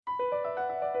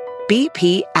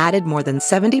BP added more than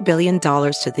 $70 billion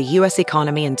to the U.S.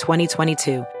 economy in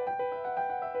 2022.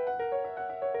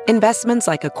 Investments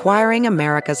like acquiring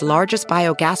America's largest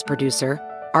biogas producer,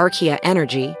 Archaea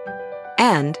Energy,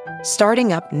 and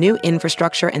starting up new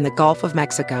infrastructure in the Gulf of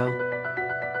Mexico.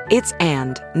 It's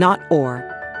and, not or.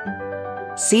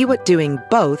 See what doing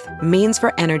both means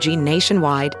for energy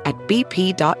nationwide at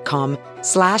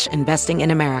bp.com/investing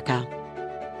in America.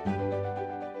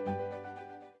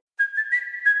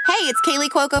 Hey, it's Kaylee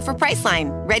Cuoco for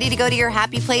Priceline. Ready to go to your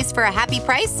happy place for a happy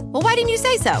price? Well, why didn't you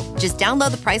say so? Just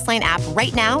download the Priceline app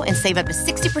right now and save up to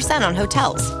 60% on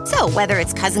hotels. So whether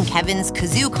it's Cousin Kevin's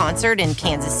Kazoo Concert in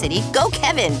Kansas City, go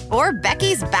Kevin, or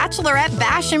Becky's Bachelorette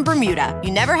Bash in Bermuda,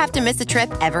 you never have to miss a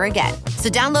trip ever again. So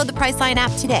download the Priceline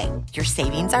app today. Your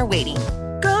savings are waiting.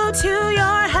 Go to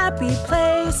your happy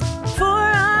place for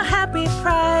a happy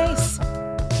price.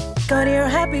 Go to your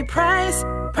happy price,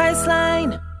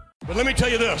 Priceline. But let me tell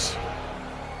you this.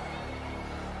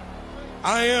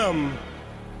 I am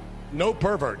no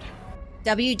pervert.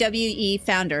 WWE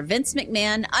founder Vince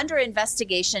McMahon under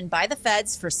investigation by the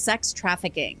feds for sex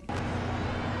trafficking.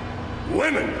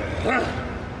 Women.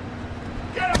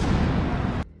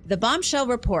 The bombshell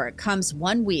report comes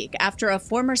 1 week after a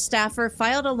former staffer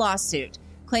filed a lawsuit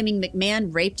claiming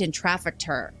McMahon raped and trafficked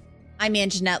her. I'm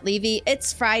Anjanette Levy.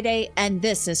 It's Friday, and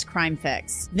this is Crime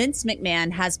Fix. Vince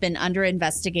McMahon has been under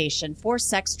investigation for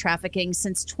sex trafficking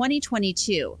since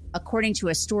 2022, according to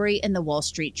a story in the Wall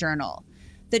Street Journal.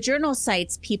 The journal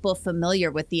cites people familiar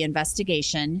with the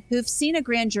investigation who've seen a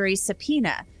grand jury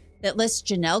subpoena that lists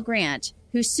Janelle Grant,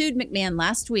 who sued McMahon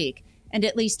last week, and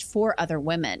at least 4 other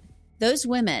women. Those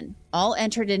women all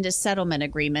entered into settlement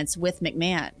agreements with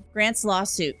McMahon. Grant's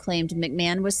lawsuit claimed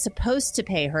McMahon was supposed to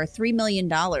pay her $3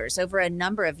 million over a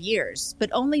number of years, but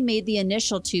only made the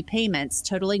initial 2 payments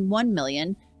totaling $1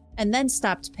 million and then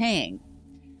stopped paying.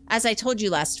 As I told you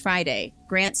last Friday,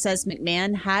 Grant says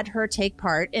McMahon had her take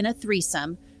part in a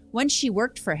threesome when she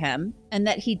worked for him and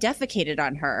that he defecated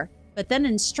on her, but then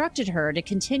instructed her to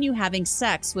continue having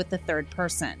sex with the third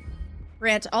person.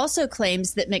 Grant also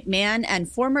claims that McMahon and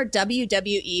former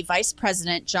WWE Vice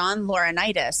President John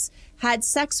Laurinaitis had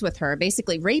sex with her,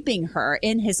 basically raping her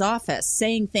in his office,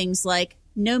 saying things like,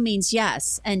 "No means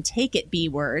yes," and "take it,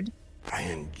 B-word." I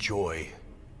enjoy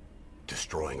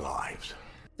destroying lives.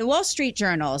 The Wall Street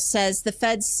Journal says the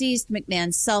feds seized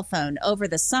McMahon's cell phone over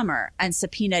the summer and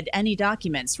subpoenaed any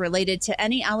documents related to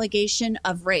any allegation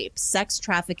of rape, sex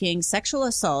trafficking, sexual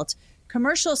assault,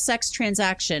 commercial sex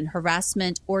transaction,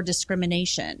 harassment, or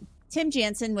discrimination. Tim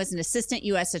Jansen was an assistant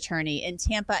U.S. attorney in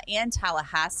Tampa and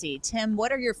Tallahassee. Tim,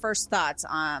 what are your first thoughts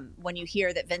when you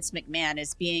hear that Vince McMahon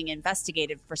is being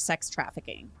investigated for sex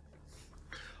trafficking?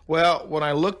 Well, when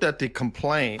I looked at the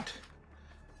complaint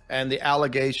and the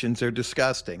allegations, they're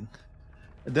disgusting.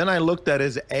 Then I looked at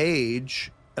his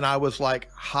age and I was like,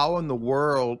 how in the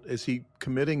world is he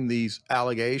committing these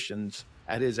allegations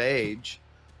at his age?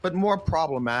 But more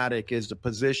problematic is the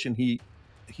position he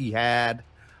had,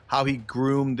 how he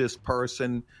groomed this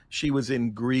person. She was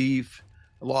in grief,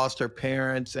 lost her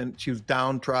parents, and she was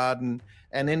downtrodden.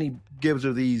 And then he gives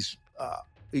her these,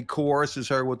 he coerces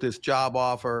her with this job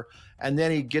offer. And then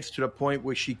he gets to the point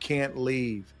where she can't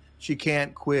leave. She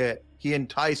can't quit. He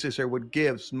entices her with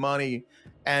gifts, money,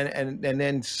 and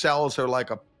then sells her like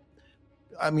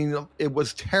it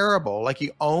was terrible. Like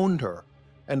he owned her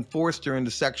and forced her into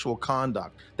sexual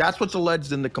conduct. That's what's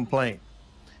alleged in the complaint.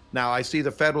 Now, I see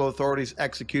the federal authorities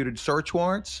executed search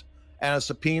warrants and a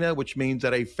subpoena, which means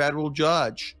that a federal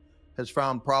judge has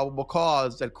found probable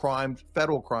cause that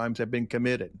federal crimes have been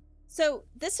committed. So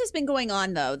this has been going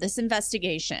on, though, this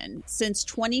investigation, since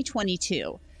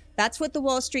 2022. That's what the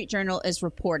Wall Street Journal is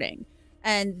reporting.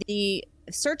 And the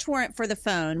search warrant for the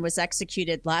phone was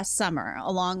executed last summer,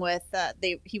 along with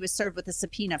he was served with a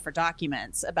subpoena for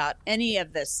documents about any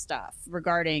of this stuff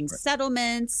regarding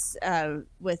settlements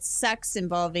with sex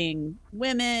involving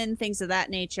women, things of that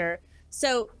nature.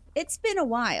 So it's been a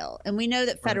while, and we know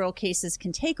that federal cases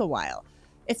can take a while.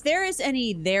 If there is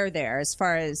any there as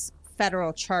far as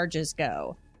federal charges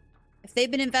go, if they've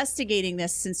been investigating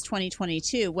this since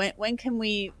 2022, when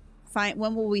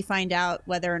will we find out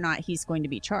whether or not he's going to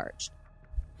be charged?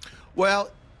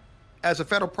 Well, as a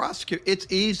federal prosecutor, it's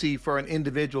easy for an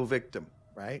individual victim,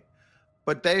 right?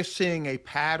 But they're seeing a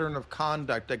pattern of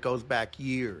conduct that goes back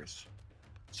years.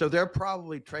 So they're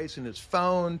probably tracing his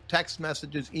phone, text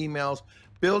messages, emails,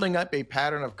 building up a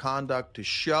pattern of conduct to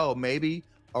show maybe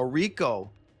a RICO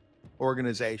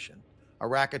organization, a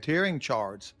racketeering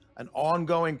charge, an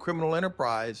ongoing criminal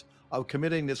enterprise of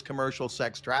committing this commercial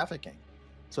sex trafficking.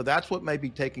 So that's what may be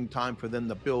taking time for them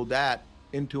to build that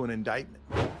into an indictment.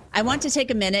 I want to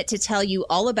take a minute to tell you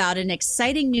all about an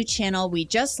exciting new channel we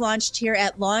just launched here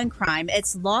at Law and Crime.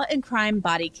 It's Law and Crime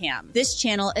Body Cam. This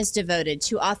channel is devoted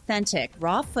to authentic,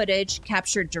 raw footage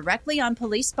captured directly on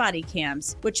police body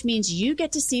cams, which means you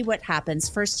get to see what happens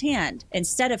firsthand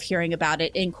instead of hearing about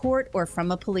it in court or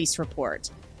from a police report.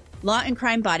 Law and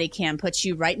Crime Body Cam puts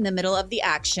you right in the middle of the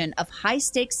action of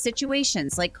high-stakes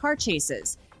situations like car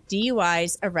chases,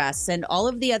 DUIs, arrests, and all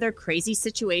of the other crazy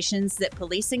situations that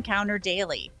police encounter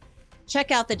daily.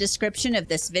 Check out the description of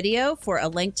this video for a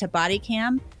link to Body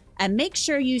Cam, and make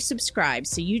sure you subscribe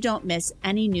so you don't miss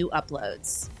any new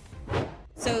uploads.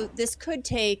 So this could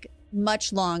take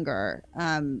much longer,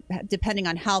 depending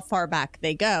on how far back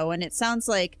they go. And it sounds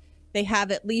like they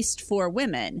have at least 4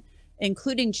 women,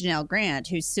 including Janelle Grant,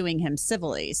 who's suing him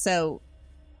civilly. So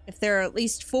if there are at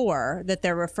least 4 that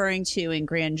they're referring to in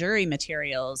grand jury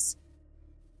materials,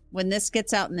 when this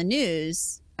gets out in the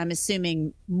news, I'm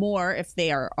assuming more, if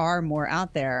they are more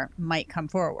out there, might come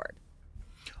forward.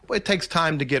 Well, it takes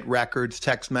time to get records,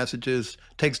 text messages,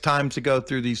 takes time to go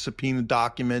through these subpoena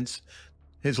documents.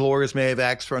 His lawyers may have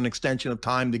asked for an extension of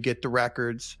time to get the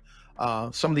records.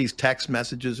 Some of these text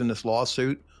messages in this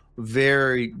lawsuit,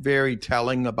 very, very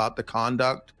telling about the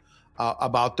conduct,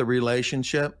 about the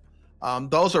relationship.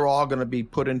 Those are all going to be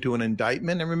put into an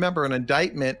indictment. And remember, an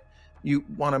indictment, you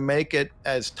want to make it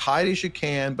as tight as you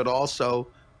can, but also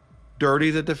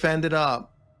dirty the defendant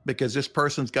up, because this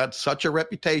person's got such a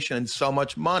reputation and so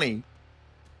much money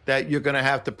that you're going to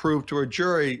have to prove to a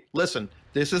jury, listen,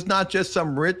 this is not just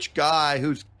some rich guy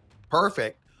who's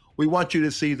perfect. We want you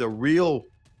to see the real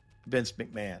Vince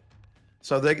McMahon.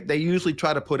 So they usually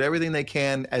try to put everything they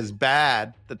can as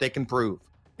bad that they can prove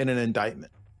in an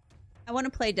indictment. I want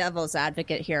to play devil's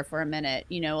advocate here for a minute.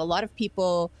 You know, a lot of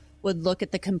people would look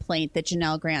at the complaint that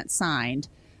Janelle Grant signed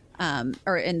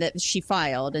and that she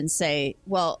filed and say,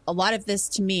 well, a lot of this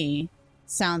to me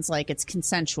sounds like it's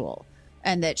consensual,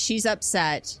 and that she's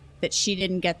upset that she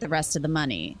didn't get the rest of the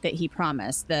money that he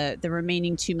promised, the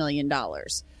remaining $2 million.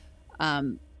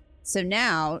 So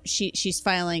now she's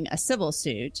filing a civil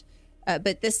suit,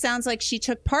 but this sounds like she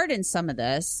took part in some of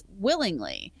this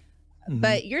willingly. Mm-hmm.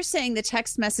 But you're saying the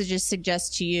text messages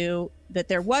suggest to you that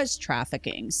there was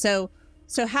trafficking. So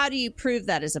how do you prove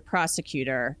that as a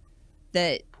prosecutor,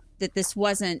 that this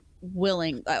wasn't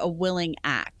a willing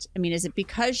act? I mean, is it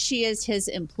because she is his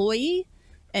employee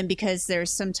and because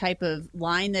there's some type of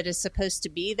line that is supposed to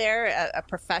be there, a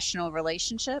professional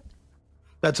relationship?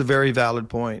 That's a very valid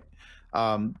point.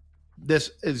 This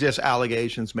is just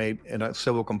allegations made in a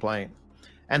civil complaint.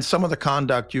 And some of the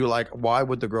conduct, you're like, why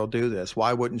would the girl do this?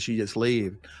 Why wouldn't she just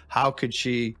leave? How could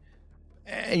she?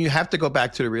 And you have to go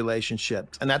back to the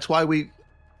relationships. And that's why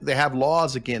they have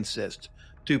laws against this,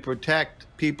 to protect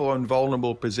people in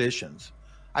vulnerable positions.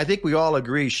 I think we all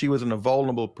agree she was in a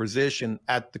vulnerable position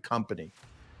at the company.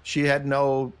 She had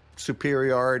no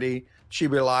superiority. She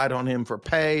relied on him for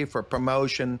pay, for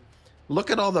promotion. Look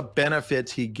at all the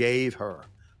benefits he gave her.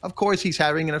 Of course, he's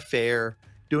having an affair,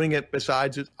 doing it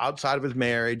outside of his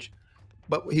marriage,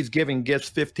 but he's giving gifts,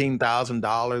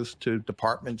 $15,000 to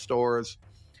department stores.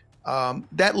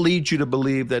 That leads you to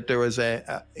believe that there was an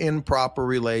improper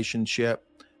relationship,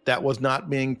 that was not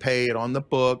being paid on the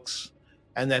books,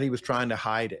 and that he was trying to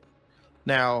hide it.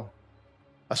 Now,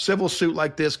 a civil suit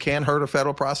like this can hurt a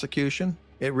federal prosecution.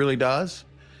 It really does.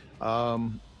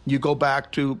 You go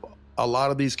back to a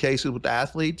lot of these cases with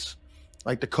athletes,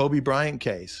 like the Kobe Bryant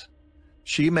case.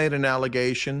 She made an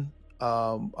allegation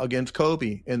against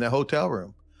Kobe in the hotel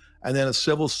room, and then a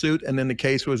civil suit, and then the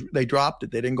case they dropped it.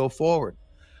 They didn't go forward.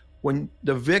 When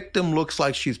the victim looks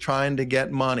like she's trying to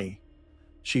get money,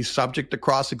 she's subject to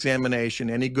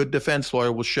cross-examination. Any good defense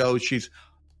lawyer will show she's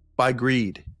by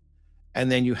greed.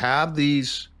 And then you have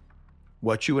these,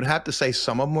 what you would have to say,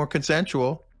 some of them were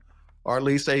consensual, or at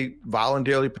least they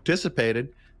voluntarily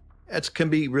participated. It can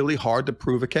be really hard to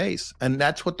prove a case. And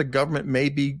that's what the government may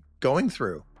be going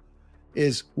through,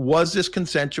 was this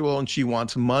consensual and she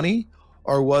wants money,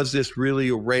 or was this really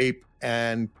a rape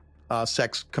and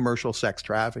commercial sex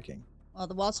trafficking? Well,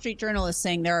 the Wall Street Journal is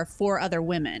saying there are 4 other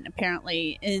women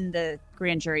apparently in the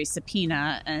grand jury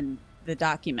subpoena and the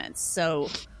documents. So,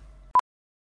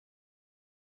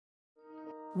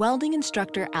 Welding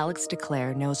instructor Alex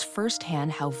DeClaire knows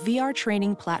firsthand how VR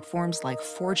training platforms like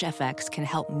ForgeFX can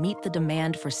help meet the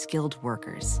demand for skilled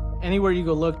workers. Anywhere you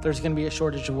go look, there's going to be a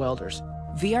shortage of welders.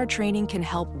 VR training can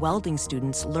help welding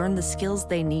students learn the skills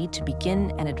they need to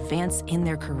begin and advance in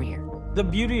their career. The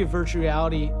beauty of virtual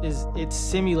reality is it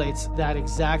simulates that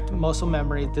exact muscle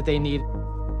memory that they need.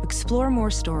 Explore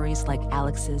more stories like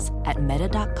Alex's at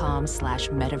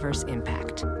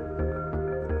meta.com/metaverseimpact.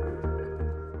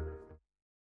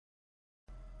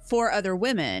 4 other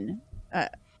women,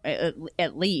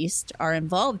 at least, are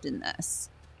involved in this.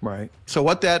 Right. So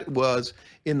what that was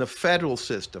in the federal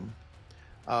system,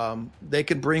 they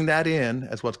could bring that in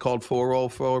as what's called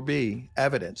 404B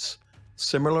evidence,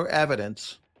 similar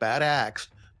evidence, bad acts,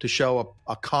 to show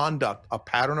a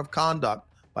pattern of conduct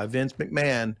by Vince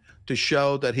McMahon to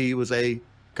show that he was a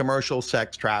commercial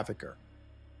sex trafficker.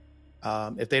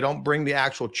 If they don't bring the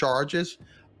actual charges,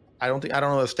 I don't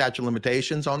know the statute of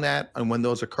limitations on that and when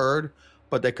those occurred,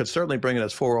 but they could certainly bring it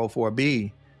as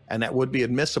 404B, and that would be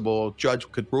admissible.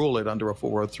 Judge could rule it under a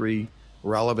 403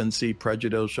 relevancy,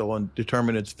 prejudicial, and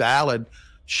determine it's valid,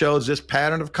 shows this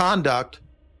pattern of conduct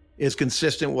is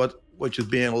consistent with which is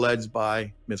being alleged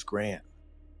by Ms. Grant.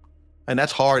 And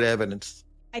that's hard evidence.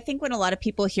 I think when a lot of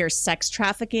people hear sex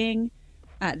trafficking,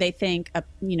 they think a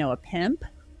pimp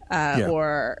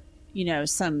or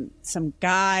some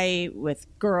guy with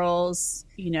girls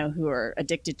who are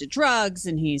addicted to drugs,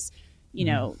 and he's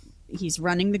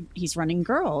running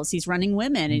girls, he's running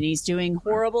women, and he's doing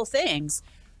horrible things.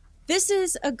 This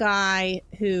is a guy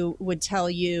who would tell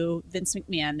you, Vince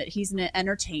McMahon, that he's an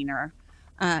entertainer.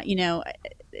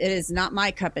 It is not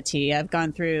my cup of tea. I've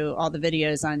gone through all the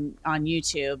videos on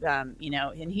YouTube,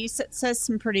 and he says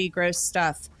some pretty gross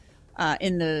stuff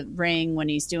in the ring when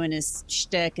he's doing his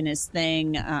shtick and his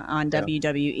thing on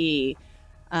WWE.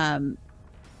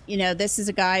 This is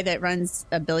a guy that runs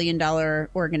a $1 billion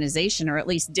organization, or at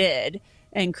least did,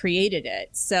 and created it.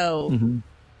 So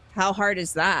how hard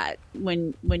is that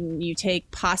when you take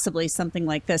possibly something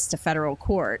like this to federal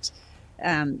court?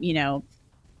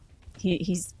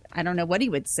 He's I don't know what he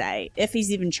would say if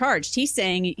he's even charged. He's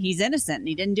saying he's innocent and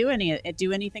he didn't do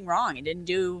anything wrong. He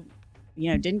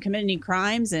didn't commit any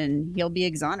crimes, and he'll be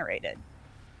exonerated.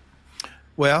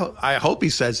 Well, I hope he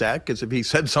says that, because if he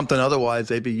said something otherwise,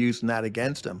 they'd be using that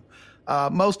against him.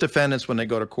 Most defendants, when they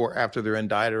go to court after they're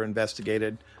indicted or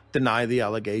investigated, deny the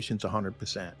allegations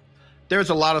 100%. There's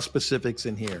a lot of specifics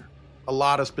in here, a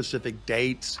lot of specific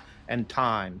dates and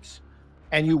times.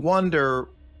 And you wonder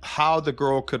how the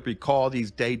girl could recall these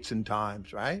dates and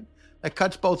times, right? That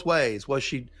cuts both ways. Was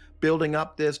she building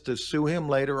up this to sue him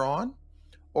later on?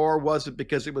 Or was it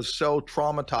because it was so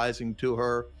traumatizing to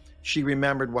her, she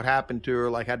remembered what happened to her,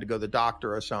 like had to go to the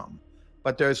doctor or something?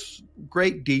 But there's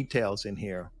great details in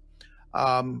here.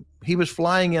 He was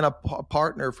flying in a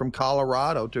partner from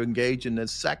Colorado to engage in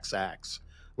this sex acts,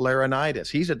 Laurinaitis.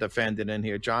 He's a defendant in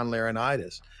here, John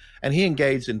Laurinaitis. And he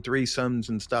engaged in threesomes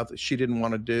and stuff that she didn't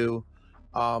want to do.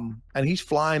 And he's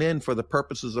flying in for the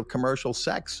purposes of commercial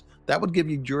sex. That would give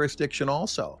you jurisdiction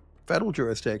also, federal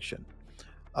jurisdiction.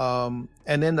 And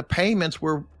then the payments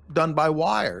were done by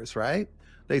wires, right?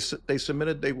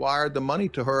 They wired the money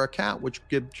to her account, which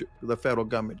gives the federal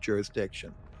government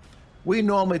jurisdiction. We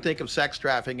normally think of sex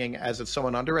trafficking as it's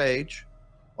someone underage,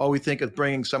 or we think of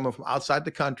bringing someone from outside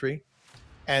the country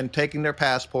and taking their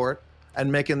passport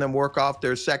and making them work off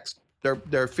their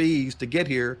fees to get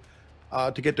here,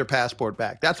 to get their passport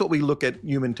back. That's what we look at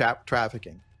human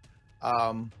trafficking.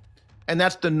 And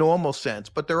that's the normal sense.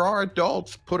 But there are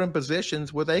adults put in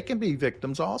positions where they can be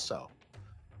victims also.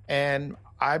 And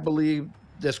I believe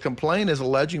this complaint is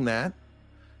alleging that.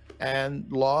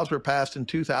 And laws were passed in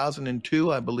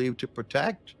 2002, I believe, to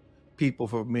protect people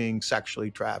from being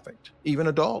sexually trafficked, even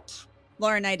adults.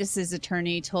 Laurinaitis'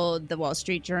 attorney told the Wall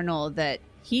Street Journal that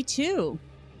he, too,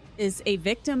 is a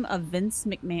victim of Vince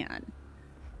McMahon.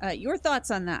 Your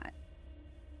thoughts on that?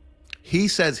 He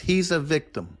says he's a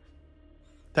victim.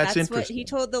 That's interesting. What he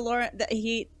told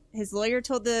his lawyer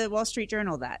told the Wall Street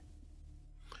Journal that.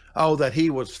 Oh, that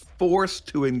he was forced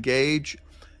to engage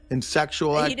in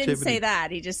sexual activity. He didn't say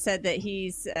that. He just said that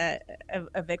he's a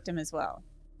victim as well.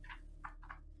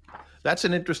 That's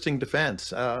an interesting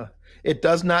defense. It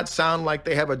does not sound like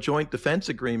they have a joint defense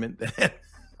agreement then.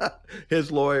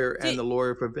 His lawyer and the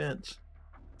lawyer for Vince.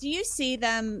 Do you see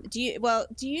them? Do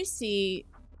you see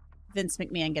Vince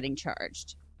McMahon getting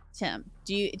charged, Tim?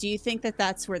 Do you think that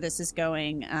that's where this is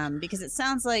going? Because it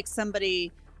sounds like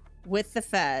somebody with the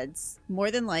feds,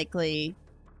 more than likely,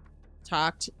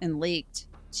 talked and leaked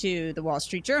to the Wall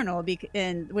Street Journal,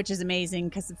 which is amazing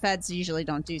because the feds usually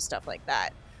don't do stuff like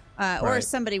that. Right. Or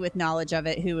somebody with knowledge of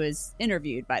it who was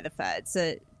interviewed by the feds.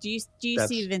 Do you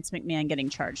see Vince McMahon getting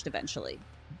charged eventually?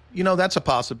 That's a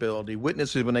possibility.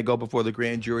 Witnesses, when they go before the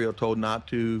grand jury, are told not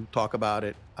to talk about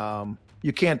it.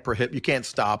 You can't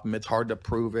stop them. It's hard to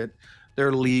prove it. There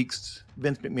are leaks.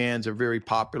 Vince McMahon's a very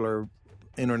popular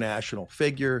international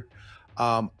figure.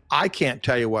 I can't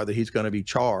tell you whether he's going to be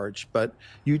charged, but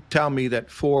you tell me that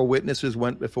 4 witnesses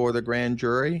went before the grand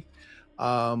jury,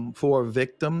 4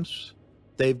 victims.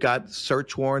 They've got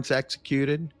search warrants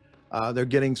executed. They're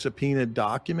getting subpoenaed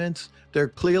documents. There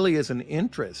clearly is an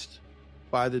interest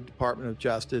by the Department of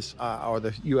Justice or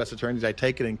the U.S. attorneys, I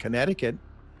take it, in Connecticut.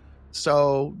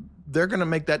 So they're going to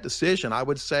make that decision. I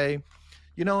would say,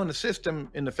 in the system,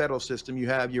 in the federal system,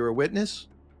 you're a witness,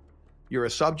 you're a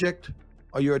subject,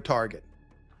 or you're a target.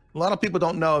 A lot of people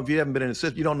don't know, if you haven't been in the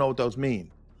system, you don't know what those mean.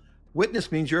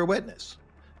 Witness means you're a witness.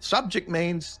 Subject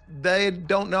means they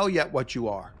don't know yet what you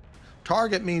are.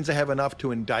 Target means they have enough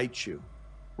to indict you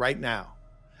right now.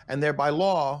 And they're by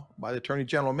law, by the Attorney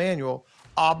General manual,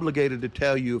 obligated to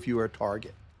tell you if you are a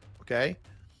target, okay?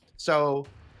 So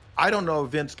I don't know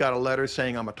if Vince got a letter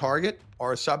saying I'm a target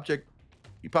or a subject.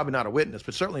 He's probably not a witness,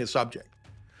 but certainly a subject.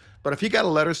 But if he got a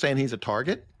letter saying he's a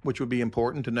target, which would be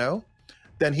important to know,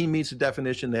 then he meets the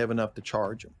definition. They have enough to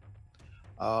charge him.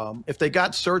 If they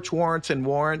got search warrants and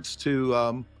warrants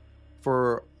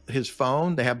for his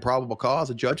phone, they have probable cause.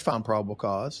 A judge found probable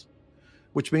cause,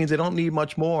 which means they don't need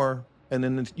much more. And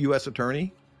then the U.S.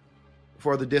 attorney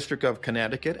for the District of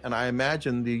Connecticut, and I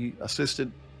imagine the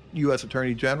Assistant U.S.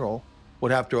 Attorney General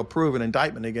would have to approve an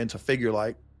indictment against a figure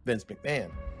like Vince McMahon.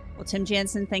 Well, Tim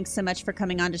Jansen, thanks so much for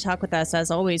coming on to talk with us.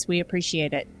 As always, we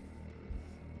appreciate it.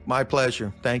 My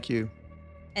pleasure. Thank you.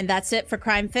 And that's it for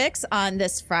Crime Fix on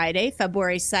this Friday,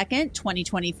 February 2nd,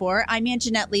 2024. I'm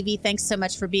Anjanette Levy. Thanks so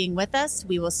much for being with us.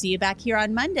 We will see you back here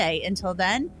on Monday. Until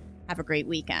then, have a great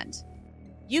weekend.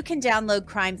 You can download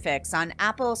Crime Fix on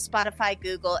Apple, Spotify,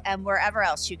 Google, and wherever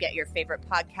else you get your favorite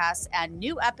podcasts. And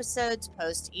new episodes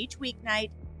post each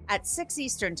weeknight at 6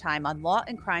 Eastern Time on Law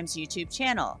and Crime's YouTube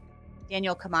channel.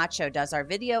 Daniel Camacho does our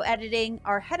video editing.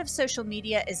 Our head of social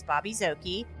media is Bobby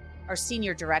Zoki. Our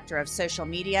senior director of social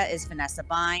media is Vanessa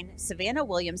Bine. Savannah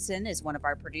Williamson is one of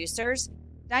our producers.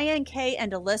 Diane Kay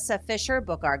and Alyssa Fisher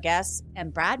book our guests.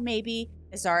 And Brad Mabey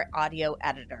is our audio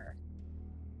editor.